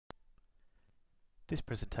This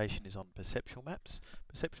presentation is on perceptual maps.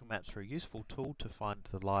 Perceptual maps are a useful tool to find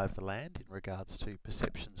the lie of the land in regards to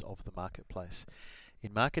perceptions of the marketplace.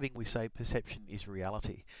 In marketing, we say perception is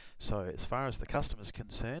reality. So as far as the customer is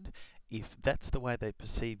concerned, if that's the way they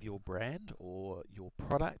perceive your brand or your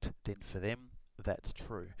product, then for them that's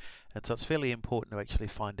true. And so it's fairly important to actually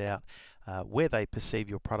find out where they perceive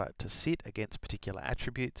your product to sit against particular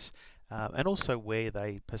attributes, and also where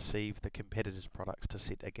they perceive the competitors' products to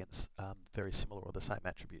sit against very similar or the same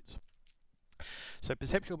attributes. So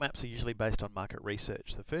perceptual maps are usually based on market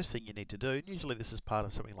research. The first thing you need to do, and usually this is part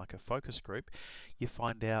of something like a focus group, you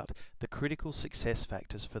find out the critical success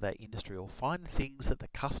factors for that industry, or find things that the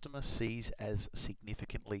customer sees as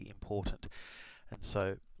significantly important. And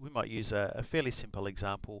so we might use a fairly simple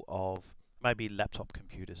example of maybe laptop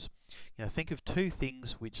computers. Think of two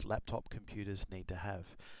things which laptop computers need to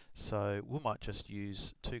have. So we might just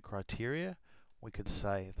use two criteria. We could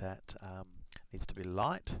say that needs to be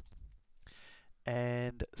light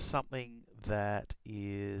and something that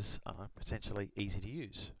is potentially easy to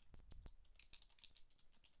use.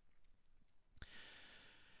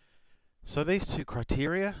 So these two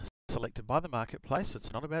criteria selected by the marketplace. So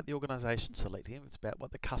it's not about the organisation selecting them, it's about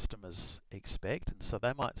what the customers expect. And so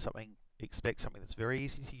they might expect something that's very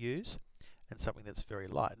easy to use and something that's very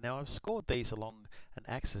light. Now I've scored these along an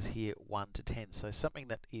axis here 1 to 10. So something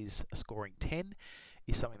that is scoring 10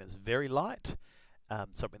 is something that's very light.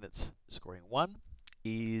 Something that's scoring 1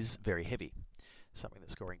 is very heavy. Something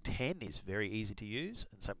that's scoring 10 is very easy to use,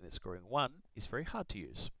 and something that's scoring 1 is very hard to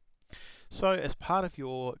use. So as part of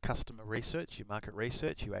your customer research, your market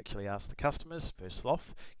research, you actually ask the customers, first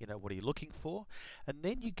off, what are you looking for? And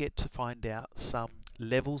then you get to find out some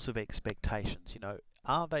levels of expectations.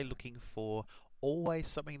 Are they looking for always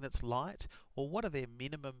something that's light, or what are their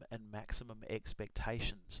minimum and maximum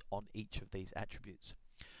expectations on each of these attributes?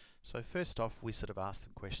 So first off, we sort of ask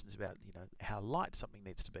them questions about, how light something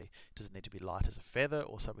needs to be. Does it need to be light as a feather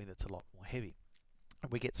or something that's a lot more heavy?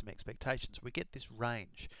 And we get some expectations. We get this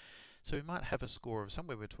range. So we might have a score of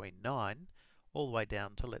somewhere between 9 all the way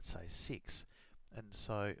down to, let's say, 6. And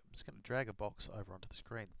so I'm just going to drag a box over onto the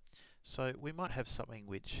screen. So we might have something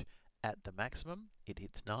which at the maximum it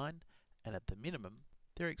hits 9, and at the minimum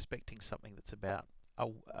they're expecting something that's about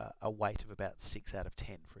a weight of about 6 out of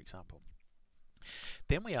 10, for example.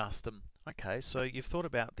 Then we ask them, okay, so you've thought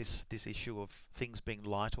about this issue of things being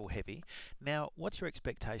light or heavy. Now, what's your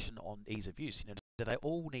expectation on ease of use? Do they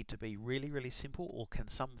all need to be really, really simple, or can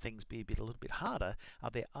some things be a little bit harder? Are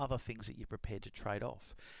there other things that you're prepared to trade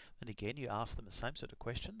off? And again, you ask them the same sort of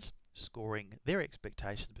questions, scoring their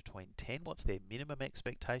expectations between 10, what's their minimum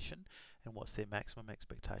expectation, and what's their maximum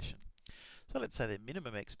expectation. So let's say their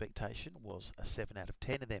minimum expectation was a 7 out of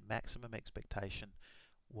 10, and their maximum expectation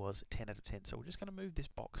was 10 out of 10. So we're just going to move this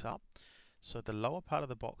box up. So the lower part of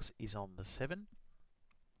the box is on the 7,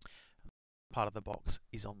 part of the box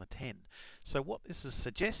is on the 10. So what this is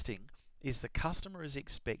suggesting is the customer is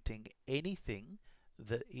expecting anything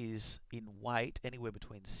that is in weight anywhere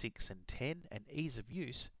between 6 and 10, and ease of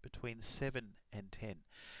use between 7 and 10.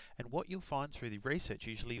 And what you'll find through the research,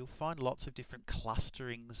 usually you'll find lots of different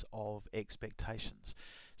clusterings of expectations.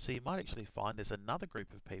 So you might actually find there's another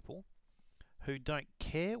group of people who don't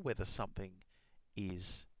care whether something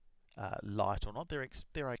is light or not.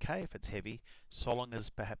 They're okay if it's heavy, so long as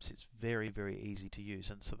perhaps it's very, very easy to use.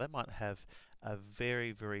 And so they might have a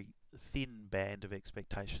very, very thin band of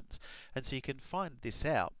expectations. And so you can find this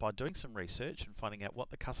out by doing some research and finding out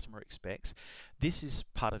what the customer expects. This is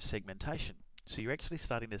part of segmentation. So you're actually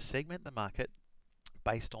starting to segment the market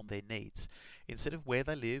based on their needs. Instead of where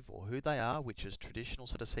they live or who they are, which is traditional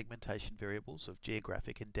sort of segmentation variables of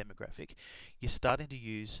geographic and demographic, you're starting to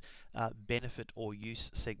use benefit or use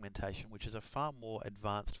segmentation, which is a far more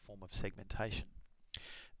advanced form of segmentation.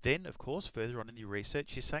 Then, of course, further on in your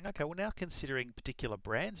research, you're saying, okay, well, now considering particular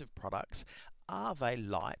brands of products, are they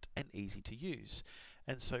light and easy to use?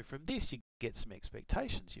 And so from this, you get some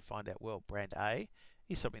expectations. You find out, well, brand A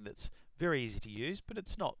is something that's very easy to use, but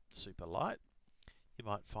it's not super light. You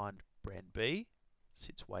might find brand B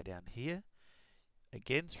sits way down here.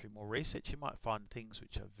 Again, through more research, you might find things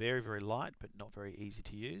which are very, very light but not very easy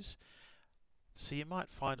to use. So you might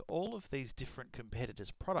find all of these different competitors'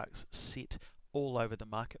 products sit all over the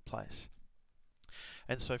marketplace.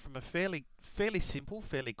 And so from a fairly simple,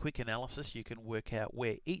 fairly quick analysis, you can work out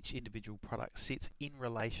where each individual product sits in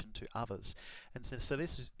relation to others. And so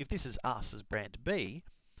if this is us as brand B,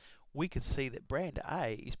 we could see that brand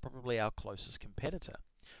A is probably our closest competitor.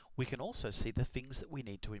 We can also see the things that we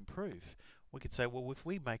need to improve. We could say, well, if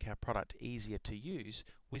we make our product easier to use,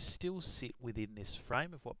 we still sit within this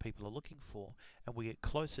frame of what people are looking for, and we get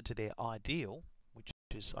closer to their ideal, which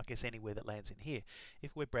is, I guess, anywhere that lands in here.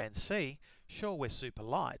 If we're brand C, sure, we're super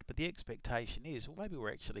light, but the expectation is, well, maybe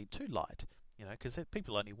we're actually too light, you know, because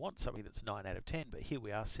people only want something that's 9 out of 10, but here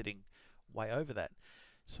we are sitting way over that.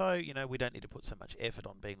 So, you know, we don't need to put so much effort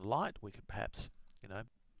on being light. We could perhaps, you know,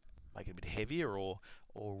 make it a bit heavier or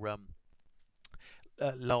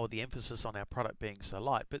lower the emphasis on our product being so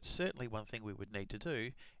light. But certainly one thing we would need to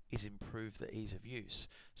do is improve the ease of use.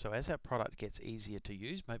 So as our product gets easier to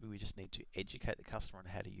use, maybe we just need to educate the customer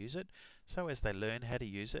on how to use it. So as they learn how to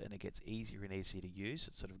use it and it gets easier and easier to use,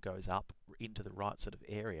 it sort of goes up into the right sort of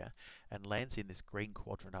area and lands in this green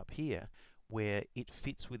quadrant up here where it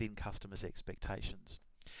fits within customers' expectations.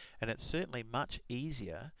 And it's certainly much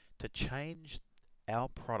easier to change our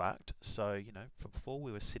product. So, you know, for before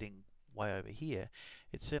we were sitting way over here,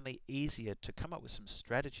 it's certainly easier to come up with some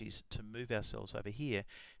strategies to move ourselves over here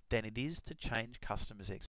than it is to change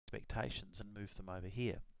customers' expectations and move them over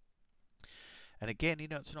here. And again, you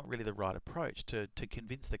know, it's not really the right approach to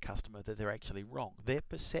convince the customer that they're actually wrong. Their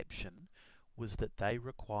perception was that they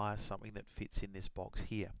require something that fits in this box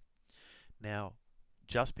here. Now,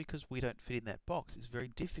 just because we don't fit in that box, it's very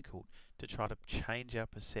difficult to try to change our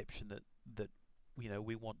perception that you know,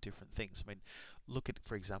 we want different things. I mean, look at,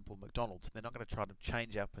 for example, McDonald's. They're not going to try to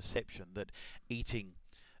change our perception that eating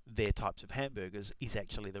their types of hamburgers is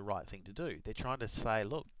actually the right thing to do. They're trying to say,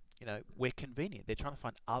 look, you know, we're convenient. They're trying to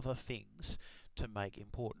find other things to make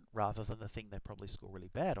important rather than the thing they probably score really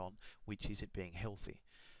bad on, which is it being healthy.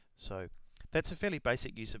 So that's a fairly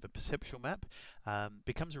basic use of a perceptual map.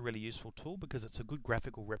 Becomes a really useful tool because it's a good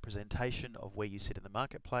graphical representation of where you sit in the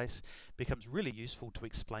marketplace. Becomes really useful to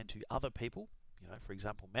explain to other people, you know, for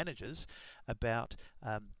example, managers, about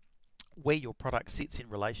where your product sits in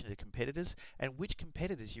relation to competitors and which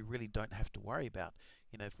competitors you really don't have to worry about.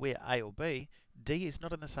 You know, if we're A or B, D is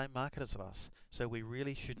not in the same market as us, so we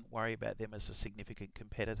really shouldn't worry about them as a significant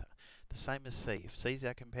competitor. The same as C. If C is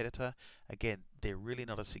our competitor, again, they're really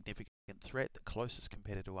not a significant threat. The closest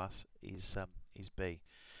competitor to us is B.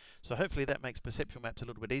 So hopefully that makes perceptual maps a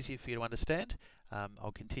little bit easier for you to understand.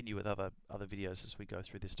 I'll continue with other videos as we go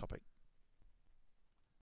through this topic.